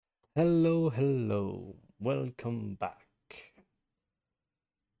Hello, welcome back.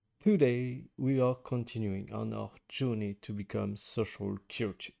 Today we are continuing on our journey to become social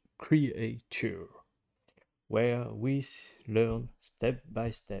creator, where we learn step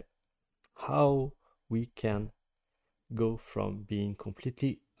by step how we can go from being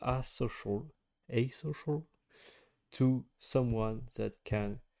completely asocial, to someone that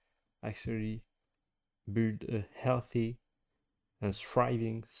can actually build a healthy and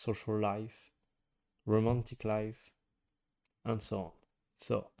thriving social life, romantic life, and so on.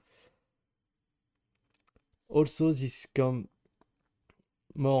 So, also this come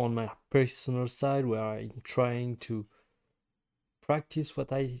more on my personal side where I'm trying to practice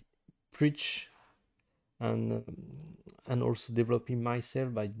what I preach and also developing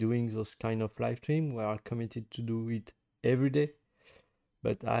myself by doing those kind of live stream where I'm committed to do it every day.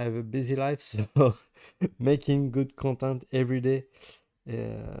 But I have a busy life, so making good content every day,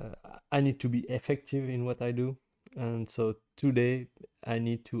 uh, I need to be effective in what I do. And so today I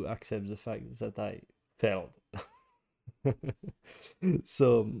need to accept the fact that I failed.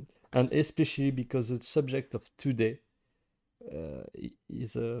 So, and especially because the subject of today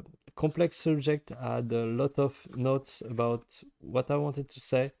is a complex subject. I had a lot of notes about what I wanted to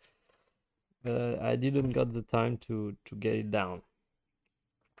say, but I didn't got the time to get it down.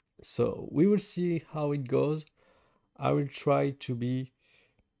 So we will see how it goes. I will try to be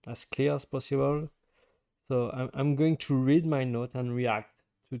as clear as possible. So I'm going to read my note and react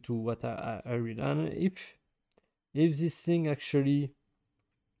to what I read. And if this thing actually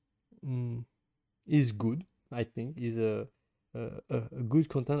mm, is good, I think is a good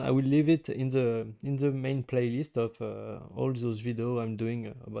content. I will leave it in the main playlist of all those videos I'm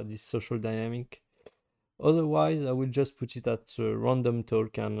doing about this social dynamic. Otherwise, I will just put it at random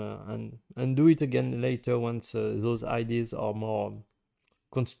talk and do it again later once those ideas are more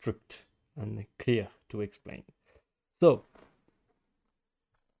construct and clear to explain. So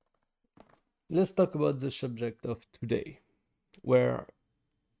let's talk about the subject of today, where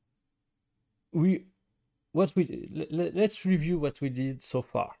we what we let's review what we did so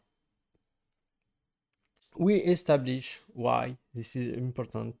far. We establish why this is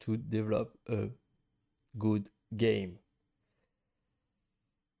important to develop a good game.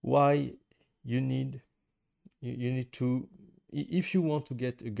 Why you need you need to if you want to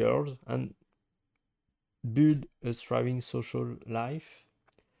get a girl and build a thriving social life,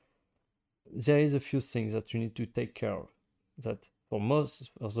 there is a few things that you need to take care of. That for most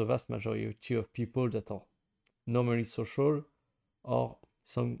or the vast majority of people that are normally social are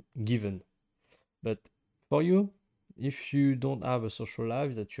some given. But for you, if you don't have a social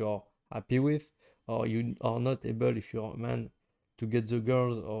life that you are happy with, or you are not able, if you're a man, to get the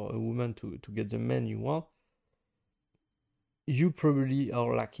girls or a woman to get the men you want, you probably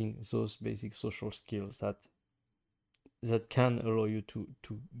are lacking those basic social skills that can allow you to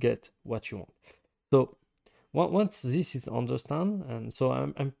get what you want. So once this is understand, and so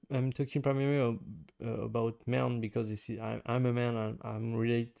I'm talking primarily about men because I'm a man and I'm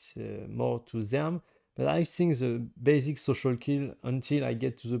relate more to them. But I think the basic social skill until I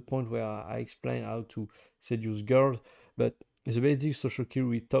get to the point where I explain how to seduce girls. But the basic social skill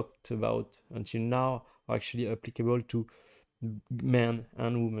we talked about until now are actually applicable to men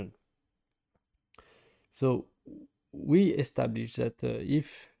and women. So we established that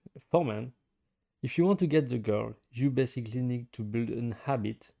if for men, if you want to get the girl, you basically need to build a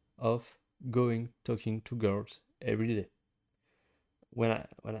habit of going talking to girls every day.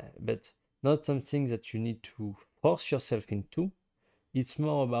 But not something that you need to force yourself into. It's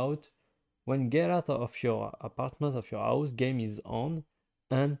more about when you get out of your apartment, of your house, game is on,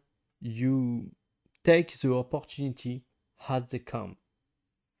 and you take the opportunity as they come.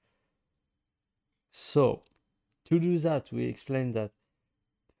 So to do that, we explain that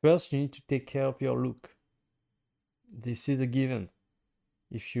first you need to take care of your look. This is a given.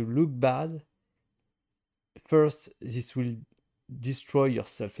 If you look bad, first, this will destroy your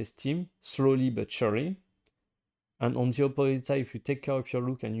self-esteem slowly but surely. And on the opposite side, if you take care of your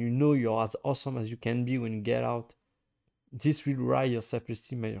look and you know you're as awesome as you can be when you get out, this will rise your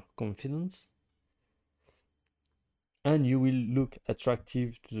self-esteem and your confidence. And you will look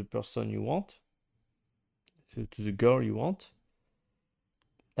attractive to the person you want, to the girl you want.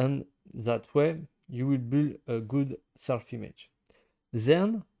 And that way, you will build a good self-image.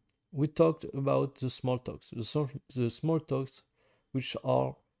 Then we talked about the small talks, the small talks which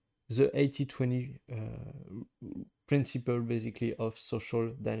are the 80-20 principle basically of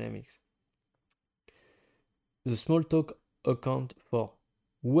social dynamics. The small talk account for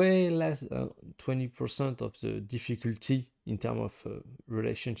way less than 20% of the difficulty in terms of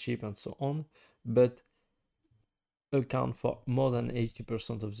relationship and so on, but account for more than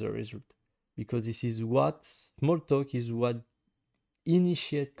 80% of the result. Because this is what small talk is what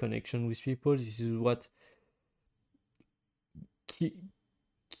initiate connection with people. This is what keep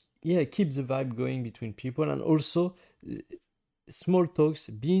the vibe going between people. And also small talks,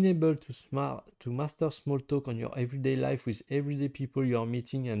 being able to master small talk on your everyday life with everyday people you are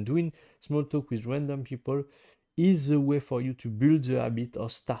meeting, and doing small talk with random people is a way for you to build the habit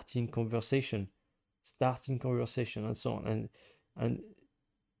of starting conversation and so on. And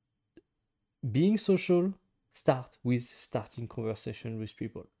being social start with starting conversation with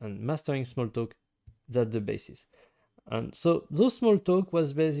people, and mastering small talk, that's the basis. And so those small talk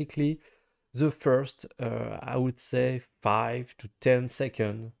was basically the first, I would say, 5 to 10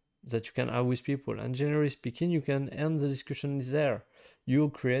 seconds that you can have with people. And generally speaking, you can end the discussion there. You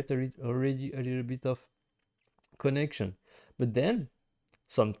create already a little bit of connection. But then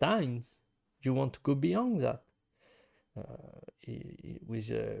sometimes you want to go beyond that.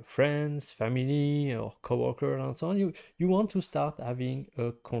 With friends, family, or coworkers, and so on, you want to start having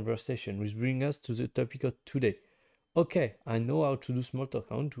a conversation, which brings us to the topic of today. Okay, I know how to do small talk.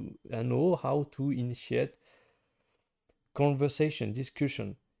 I know how to initiate conversation,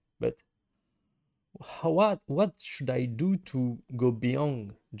 discussion, but what should I do to go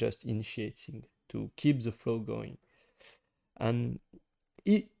beyond just initiating, to keep the flow going? And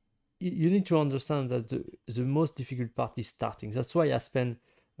you need to understand that the most difficult part is starting. That's why I spent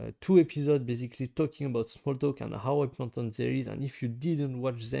 2 episodes basically talking about small talk and how important there is. And if you didn't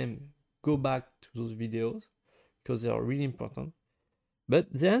watch them, go back to those videos because they are really important. But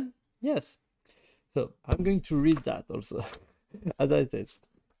then, yes. So I'm going to read that also. As I said,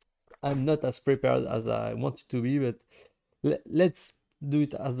 I'm not as prepared as I wanted to be, but let's do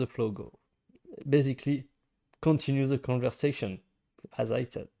it as the flow goes. Basically, continue the conversation, as I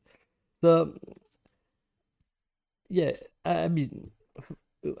said. So, yeah, I mean,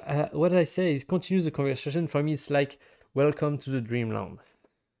 what I say is continue the conversation. For me, it's like welcome to the dreamland.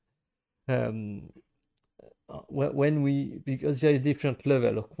 Because there is different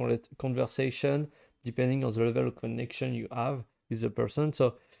level of conversation depending on the level of connection you have with the person.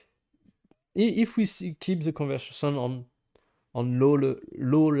 So if we keep the conversation on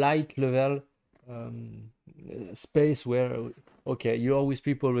low light level, space where okay, you are with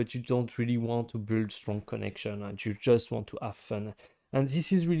people but you don't really want to build strong connection and you just want to have fun, and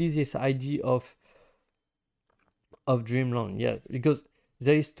this is really this idea of dreamland. Yeah, because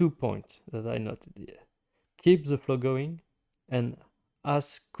there is 2 points that I noted here. Keep the flow going and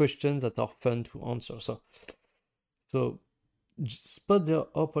ask questions that are fun to answer. So spot the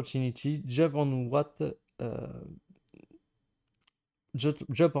opportunity, jump on what they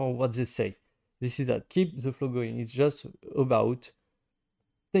say. This is that. Keep the flow going. It's just about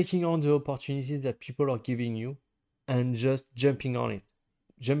taking on the opportunities that people are giving you and just jumping on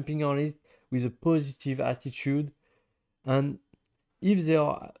it with a positive attitude. And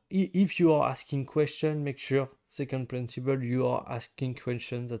if you are asking questions, make sure, second principle, you are asking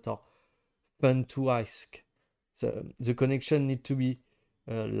questions that are fun to ask. So the connection need to be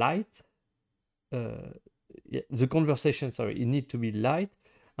light. The conversation, sorry, it need to be light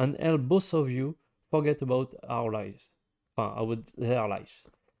and help both of you forget about our lives, their lives,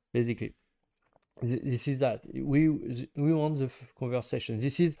 basically. This is that we want the conversation.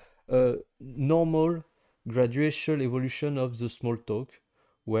 This is a normal gradual evolution of the small talk,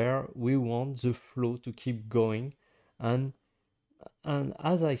 where we want the flow to keep going, and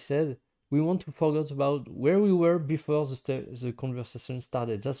as I said, we want to forget about where we were before the conversation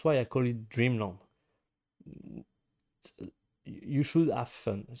started. That's why I call it dreamland. You should have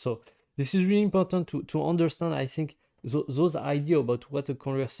fun. So this is really important to understand. I think those ideas about what a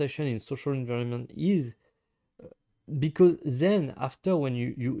conversation in social environment is, because then after, when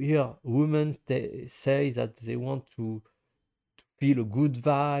you hear women say that they want to feel a good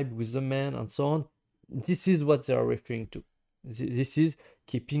vibe with the man and so on, this is what they are referring to. This is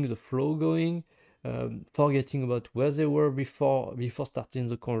keeping the flow going, forgetting about where they were before starting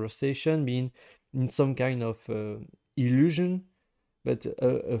the conversation, being in some kind of illusion, but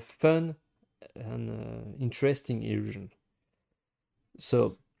a fun and interesting illusion.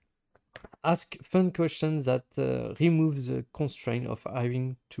 So ask fun questions that remove the constraint of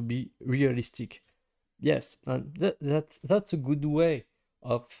having to be realistic. Yes, and that's a good way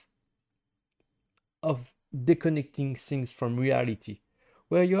of disconnecting things from reality.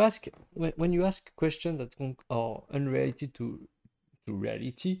 Where you ask when you ask questions that are unrelated to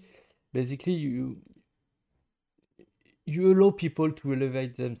reality, basically you allow people to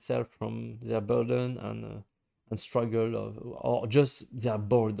elevate themselves from their burden and struggle, or just their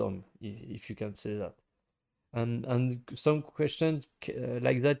boredom, if you can say that. And some questions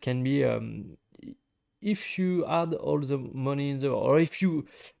like that can be, if you had all the money in the, or if you,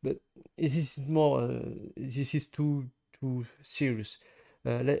 but this is more, this is too serious.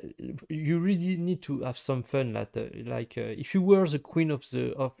 You really need to have some fun, like if you were the Queen of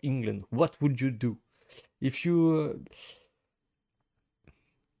England, what would you do? If you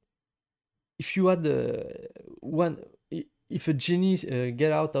had one, if a genie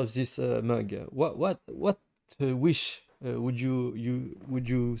get out of this mug, what wish would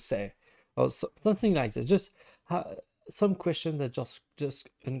you say, or something like that? Just some question that just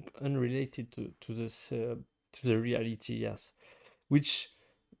unrelated to this to the reality, yes, which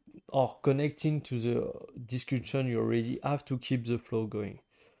are connecting to the discussion you already have to keep the flow going.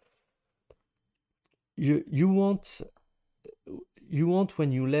 You want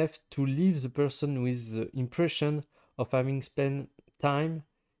when you left to leave the person with the impression of having spent time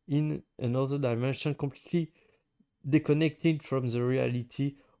in another dimension, completely disconnected from the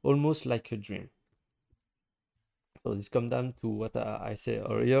reality, almost like a dream. So this comes down to what I said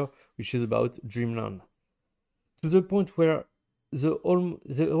earlier, which is about dreamland. To the point where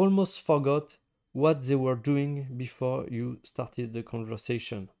they almost forgot what they were doing before you started the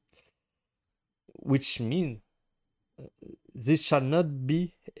conversation. Which means this shall not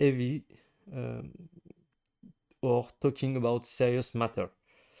be heavy, or talking about serious matter.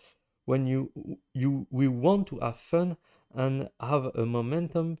 When we want to have fun and have a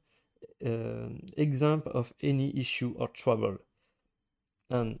momentum example of any issue or trouble.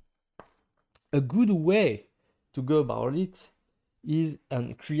 And a good way to go about it is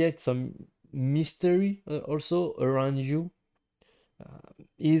and create some mystery also around you,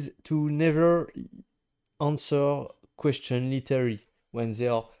 is to never answer question literally when they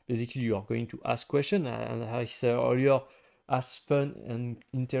are basically you are going to ask question, and I said earlier, ask fun and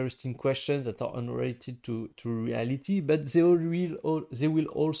interesting questions that are unrelated to reality, but they will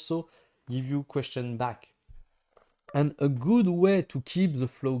also give you question back. And a good way to keep the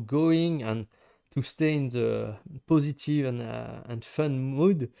flow going and to stay in the positive and fun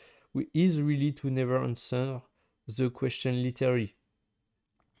mood is really to never answer the question literally.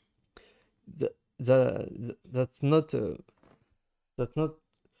 That's not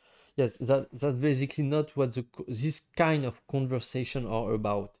yes, that's basically not what this kind of conversation are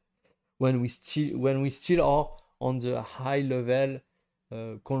about. When we still are on the high level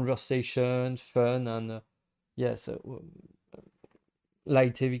conversation, fun, and yes,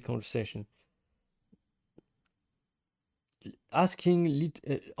 light heavy conversation.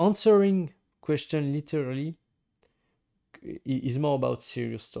 Answering question literally is more about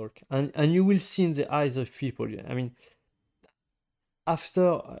serious talk, and you will see in the eyes of people. I mean,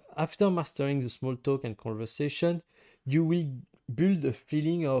 after mastering the small talk and conversation, you will build a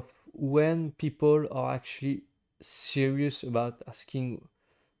feeling of when people are actually serious about asking,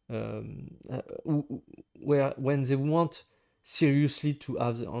 when they want seriously to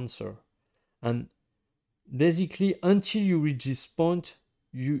have the answer. And basically, until you reach this point,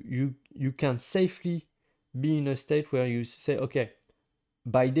 you can safely be in a state where you say, okay,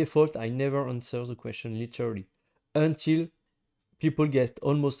 by default, I never answer the question literally, until people get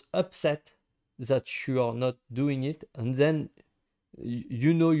almost upset that you are not doing it, and then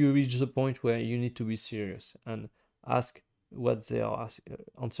you reach the point where you need to be serious and ask what they are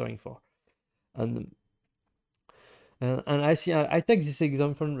answering for. And I see, I take this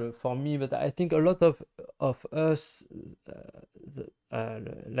example for me, but I think a lot of us,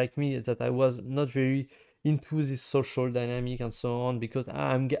 like me, that I was not very into this social dynamic and so on, because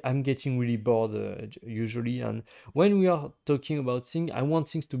I'm getting really bored usually. And when we are talking about things, I want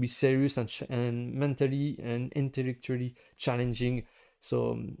things to be serious and mentally and intellectually challenging.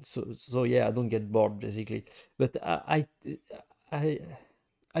 So yeah, I don't get bored basically. But I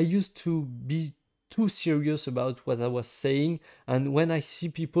used to be too serious about what I was saying, and when I see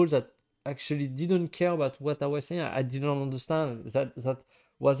people that actually didn't care about what I was saying, I didn't understand that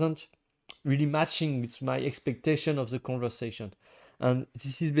wasn't really matching with my expectation of the conversation. And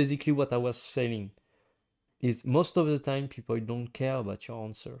this is basically what I was feeling, is most of the time people don't care about your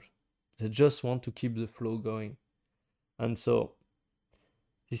answers. They just want to keep the flow going. And so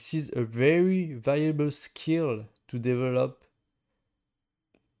this is a very valuable skill to develop,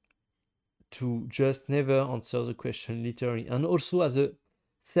 to just never answer the question literally, and also as a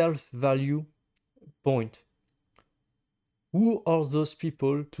self-value point. Who are those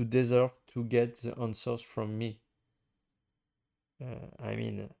people to deserve to get the answers from me? I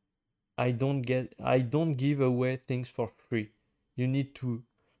mean, I don't give away things for free. You need to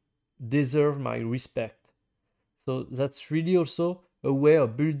deserve my respect. So that's really also a way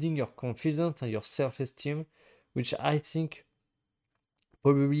of building your confidence and your self-esteem, which I think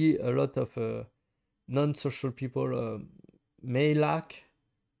probably a lot of non-social people may lack,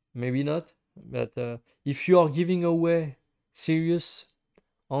 maybe not. But if you are giving away serious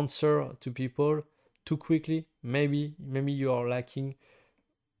answer to people too quickly, maybe you are lacking.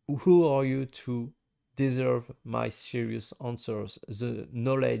 Who are you to deserve my serious answers? The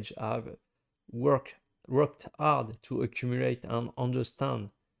knowledge I've worked worked hard to accumulate and understand.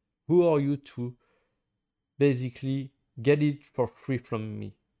 Who are you to basically get it for free from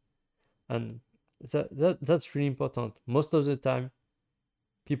me? And that's really important. Most of the time,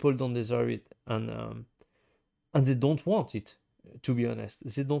 people don't deserve it, and they don't want it. To be honest,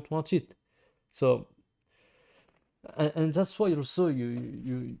 they don't want it. So, and that's why also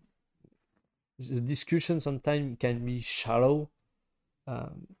you the discussion sometimes can be shallow,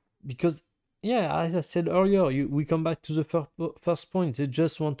 um, because yeah, as I said earlier, we come back to the first point. They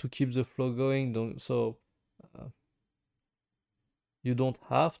just want to keep the flow going. Uh, you don't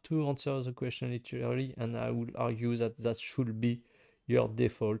have to answer the question literally, and I would argue that that should be your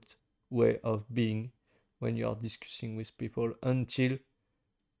default way of being when you are discussing with people until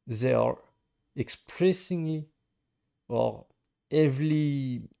they are expressingly or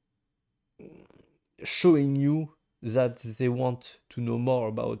heavily showing you that they want to know more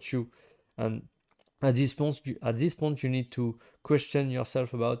about you. And at this point, you need to question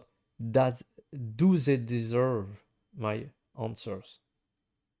yourself about that. Do they deserve my answers?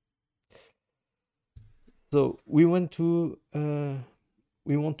 So we want to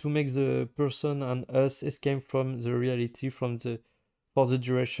make the person and us escape from the reality for the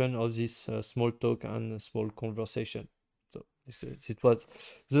duration of this small talk and small conversation. So it was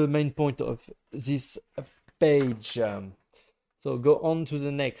the main point of this page. So go on to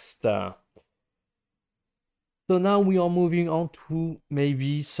the next. So now we are moving on to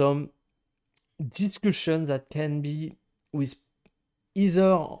maybe some discussions that can be with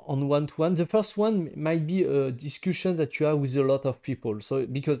either on one-to-one. The first one might be a discussion that you have with a lot of people. So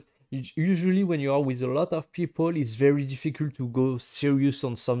because usually when you are with a lot of people, it's very difficult to go serious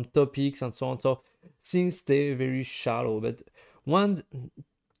on some topics and so on. So things stay very shallow. But one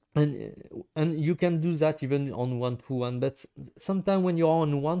and you can do that even on one-to-one. But sometimes when you're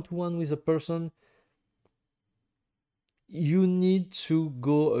on one-to-one with a person, you need to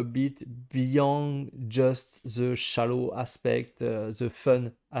go a bit beyond just the shallow aspect, the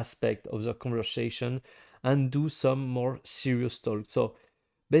fun aspect of the conversation, and do some more serious talk. So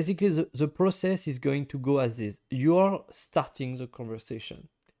basically, the process is going to go as this. You are starting the conversation.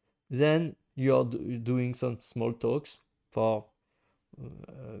 Then you are doing some small talks for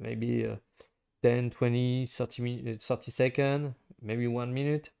maybe 10, 20, 30 seconds, maybe 1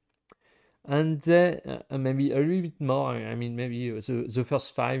 minute. And then maybe a little bit more. I mean, maybe the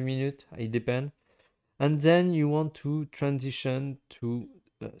first 5 minutes, it depends. And then you want to transition to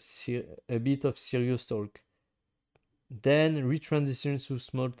a bit of serious talk. Then retransition to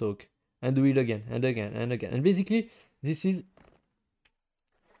small talk and do it again and again and again. And basically, this is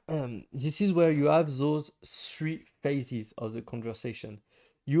where you have those three phases of the conversation.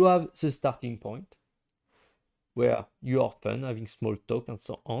 You have the starting point, where you are fun, having small talk and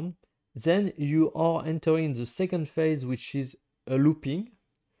so on. Then you are entering the second phase, which is a looping,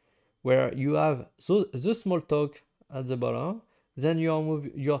 where you have the small talk at the bottom. Then you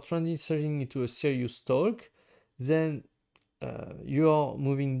are transitioning into a serious talk. Then you are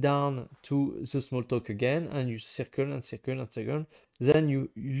moving down to the small talk again, and you circle and circle and circle. Then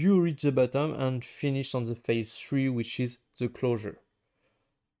you reach the bottom and finish on the phase 3, which is the closure.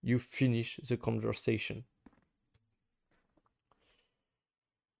 You finish the conversation.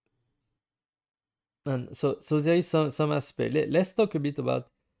 And so there is some aspect. Let's talk a bit about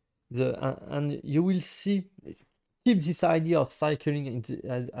and you will see, keep this idea of cycling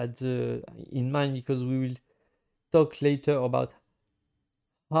in mind, because we will talk later about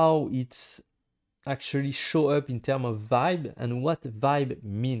how it's actually show up in terms of vibe and what vibe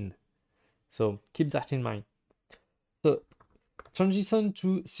mean. So keep that in mind. So transition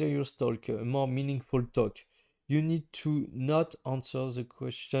to serious talk, a more meaningful talk. You need to not answer the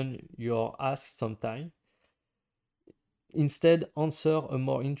question you're asked sometimes. Instead, answer a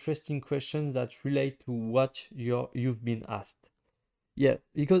more interesting question that relate to what you've been asked. Yeah,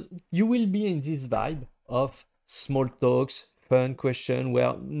 because you will be in this vibe of small talks, fun question,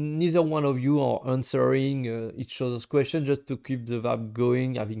 where neither one of you are answering each other's question, just to keep the vibe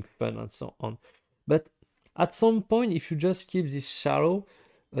going, having fun and so on. But at some point, if you just keep this shallow,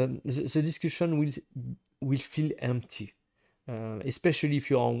 the discussion will feel empty, especially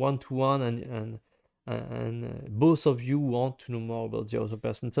if you're on one-to-one and both of you want to know more about the other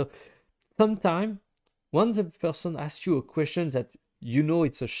person. So sometimes once the person asks you a question that you know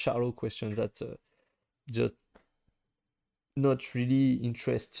it's a shallow question that's just not really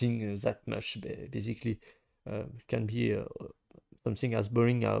interesting that much, basically, can be something as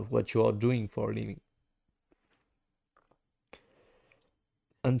boring as what you are doing for a living.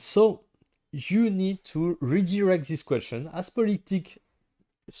 And so you need to redirect this question, as Politic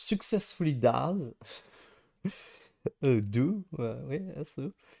successfully does. Yeah,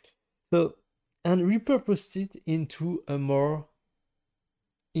 so, and repurpose it into a more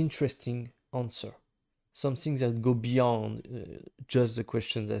interesting answer, something that go beyond just the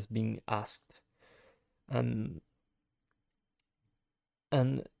question that's being asked. And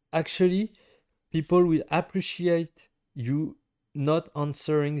actually, people will appreciate you not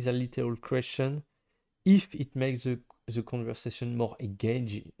answering the literal question if it makes the conversation more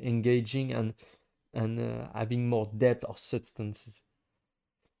engaging and having more depth or substances.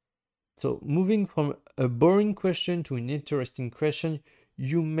 So moving from a boring question to an interesting question,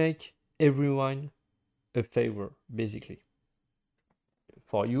 you make everyone a favor, basically,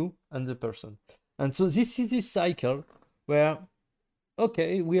 for you and the person. And so this is this cycle where,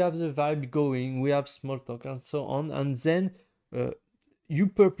 okay, we have the vibe going, we have small talk and so on, and then you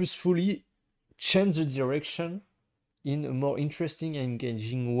purposefully change the direction in a more interesting and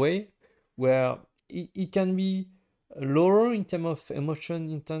engaging way, where it can be lower in terms of emotion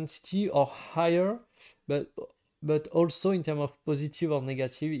intensity or higher, but also in terms of positive or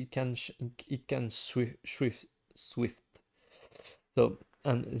negative, it can swift. So,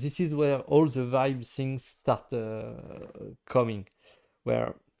 and this is where all the vibe things start coming,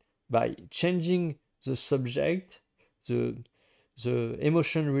 where by changing the subject, the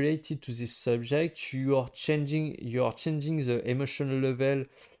emotion related to this subject, you are changing the emotional level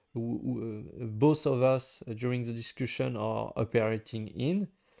both of us during the discussion are operating in,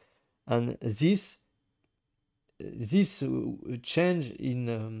 and this change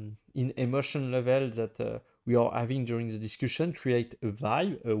in emotion level that we are having during the discussion create a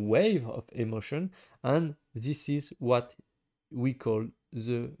vibe, a wave of emotion, and this is what we call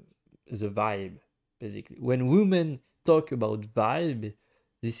the vibe. Basically, when women talk about vibe,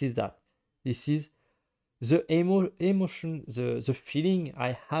 this is that. This is the emotion, the feeling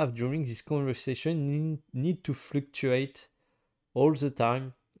I have during this conversation need to fluctuate all the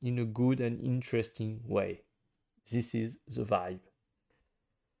time in a good and interesting way. This is the vibe.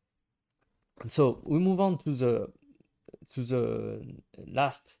 And so we move on to the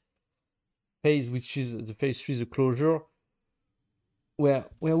last phase, which is the phase 3, the closure, where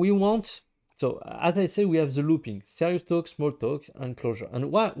we want. So as I say, we have the looping, serious talk, small talk, and closure.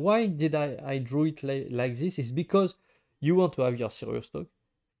 And why did I drew it like this? Is because you want to have your serious talk,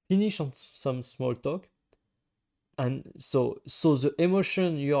 finish on some small talk, and so the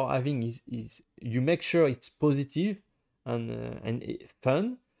emotion you are having is you make sure it's positive and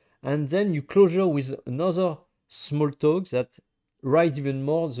fun, and then you closure with another small talk that rise even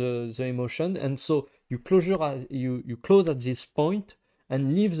more the emotion, and so you close at this point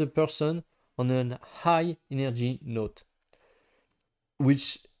and leave the person on a high energy note,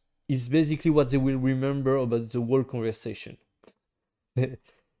 which is basically what they will remember about the whole conversation.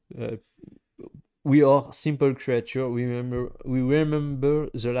 We are simple creature. We remember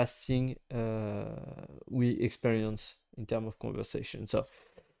the last thing we experience in terms of conversation. So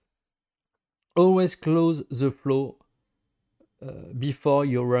always close the flow before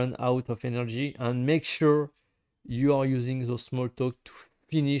you run out of energy, and make sure you are using those small talk to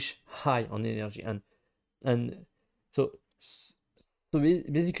finish high on energy. And so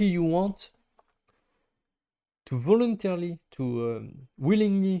basically you want to voluntarily, to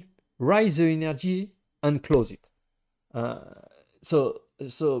willingly raise the energy and close it. So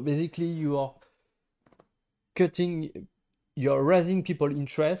basically you are you're raising people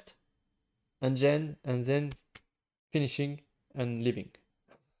interest, and then finishing and leaving,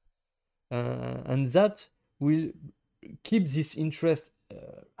 and that will keep this interest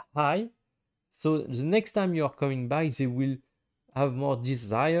high. So the next time you are coming back, they will have more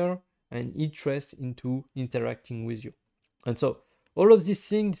desire and interest into interacting with you. And so all of these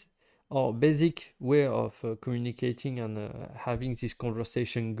things are basic way of communicating and having this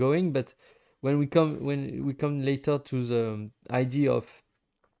conversation going. But when we come later to the idea of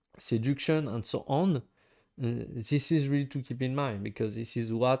seduction and so on, this is really to keep in mind, because this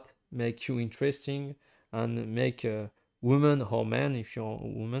is what makes you interesting and make a woman or man, if you're a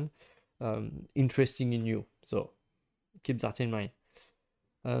woman, interesting in you. So keep that in mind.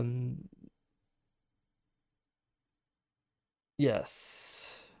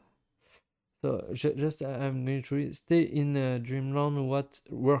 Yes. So just I'm going to stay in Dreamland. What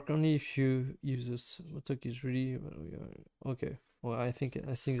work only if you use the small talk is really okay. Well, I think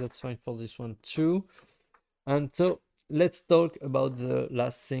that's fine for this one too. And so let's talk about the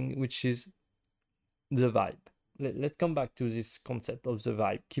last thing, which is the vibe. Let's come back to this concept of the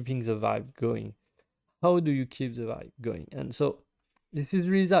vibe, keeping the vibe going. How do you keep the vibe going? And so this is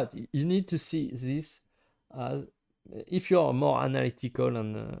really that you need to see this as if you are more analytical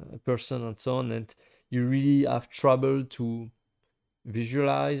and a person and so on, and you really have trouble to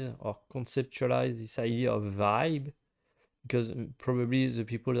visualize or conceptualize this idea of vibe, because probably the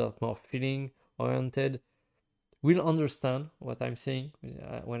people that are more feeling oriented will understand what I'm saying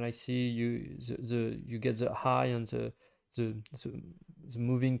when I see you you get the high and the, the the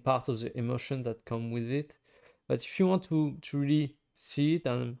moving part of the emotion that come with it. But if you want to really see it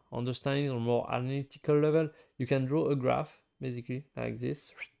and understand it on a more analytical level, you can draw a graph basically like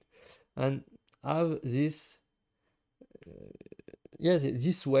this and have this yes,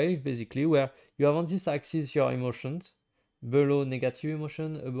 this wave basically where you have on this axis your emotions, below negative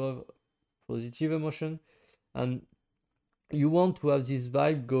emotion, above positive emotion, and you want to have this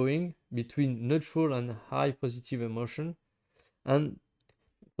vibe going between neutral and high positive emotion. And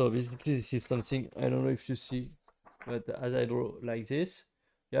so basically this is something, I don't know if you see, but as I draw like this,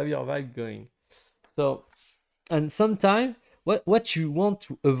 you have your vibe going. So, and sometimes what you want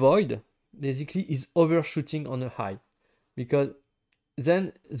to avoid basically is overshooting on a high, because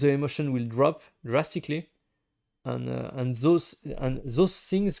then the emotion will drop drastically, and those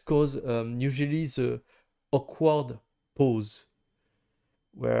things cause usually the awkward pause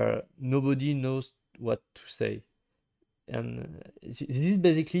where nobody knows what to say. And this is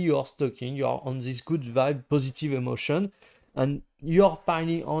basically you are stalking, you are on this good vibe, positive emotion, and you're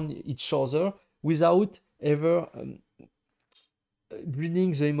piling on each other without ever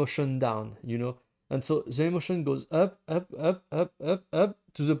bringing the emotion down, you know. And so the emotion goes up, up, up, up, up, up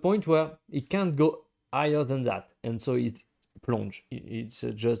to the point where it can't go higher than that, and so it plunge, it's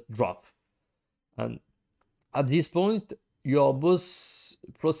just drop. And at this point, you are both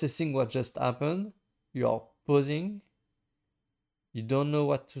processing what just happened, you are pausing, you don't know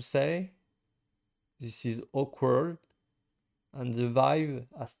what to say, this is awkward, and the vibe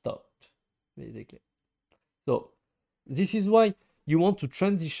has stopped, basically. So, this is why you want to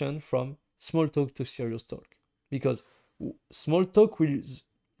transition from small talk to serious talk, because small talk will,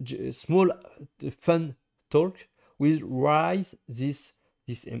 small fun talk will rise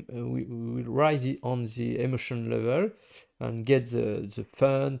will rise on the emotion level and get the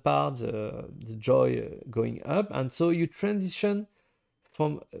fun part, the joy going up. And so you transition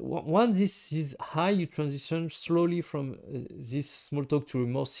from once this is high, you transition slowly from this small talk to a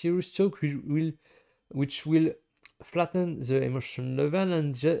more serious talk, which will flatten the emotion level,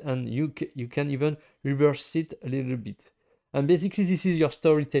 and you can even reverse it a little bit. And basically, this is your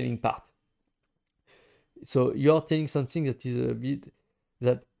storytelling part. So you're telling something that is a bit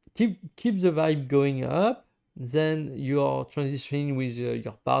that keep the vibe going up. Then you are transitioning with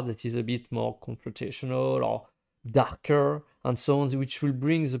your part that is a bit more confrontational or darker and so on, which will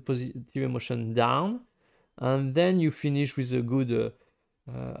bring the positive emotion down. And then you finish with a good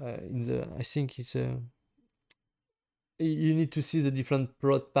in the I think it's you need to see the different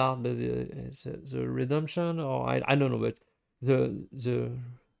plot part, but the redemption, or I don't know, but the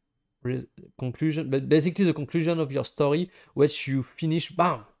conclusion, but basically the conclusion of your story, which you finish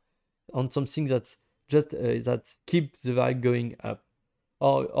bam on something that's just that keep the vibe going up,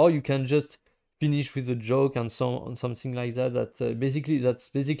 or you can just finish with a joke and so on, something like that. That's basically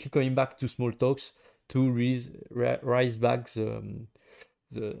going back to small talks to rise back the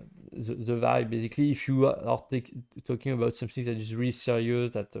vibe. Basically, if you are talking about something that is really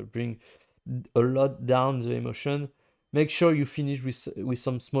serious, that bring a lot down the emotion, make sure you finish with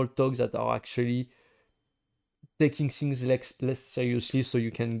some small talks that are actually taking things less seriously, so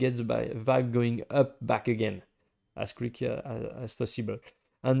you can get the vibe going up back again as quick as possible.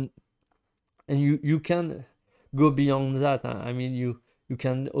 And you can go beyond that. I mean, you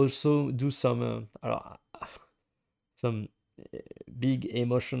can also do some some big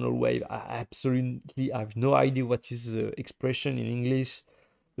emotional wave. I absolutely have no idea what is the expression in English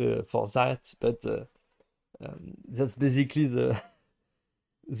for that, but that's basically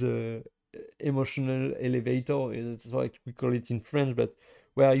the emotional elevator. That's what we call it in French, but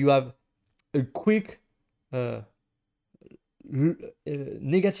where you have a quick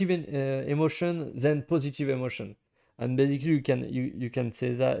negative emotion, then positive emotion. And basically you can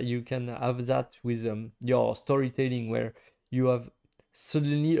say that you can have that with your storytelling, where you have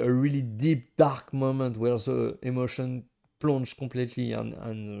suddenly a really deep dark moment where the emotion plunge completely,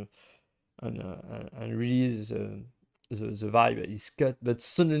 and really the vibe is cut, but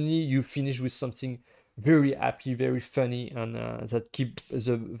suddenly you finish with something very happy, very funny, and that keep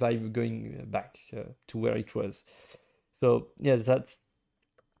the vibe going back to where it was. So yes, that's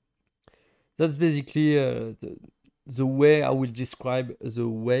basically the way I will describe the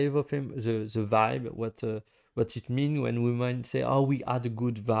wave of him, the vibe, what it means when we might say, oh, we had a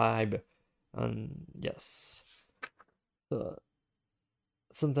good vibe, and yes. So,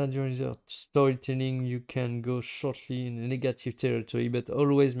 sometimes during your storytelling, you can go shortly in a negative territory, but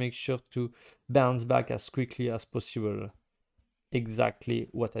always make sure to bounce back as quickly as possible. Exactly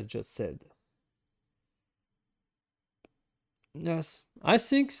what I just said. Yes, I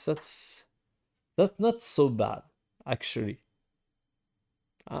think that's not so bad, actually.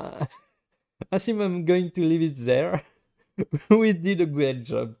 Uh, I think I'm going to leave it there. We did a great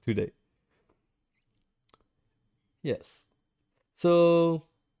job today. Yes. So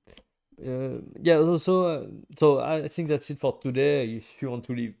yeah, so I think that's it for today. If you want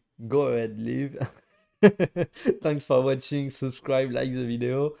to leave, go ahead, leave. Thanks for watching. Subscribe, like the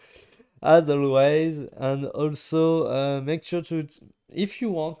video, as always, and also make sure to, if you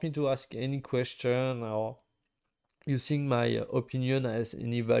want me to ask any question or you think my opinion has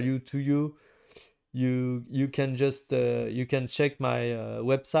any value to you, you can just you can check my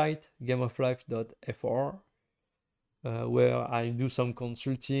website gameoflife.fr where I do some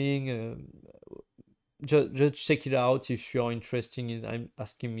consulting. Just check it out if you're interested in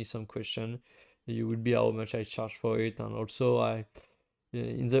asking me some question. You will be how much I charge for it, and also I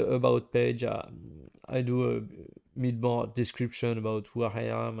in the about page I do a mid more description about who I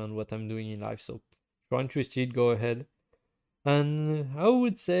am and what I'm doing in life. So if you're interested, go ahead. And I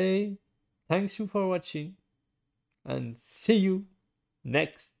would say thanks you for watching and see you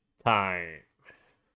next time.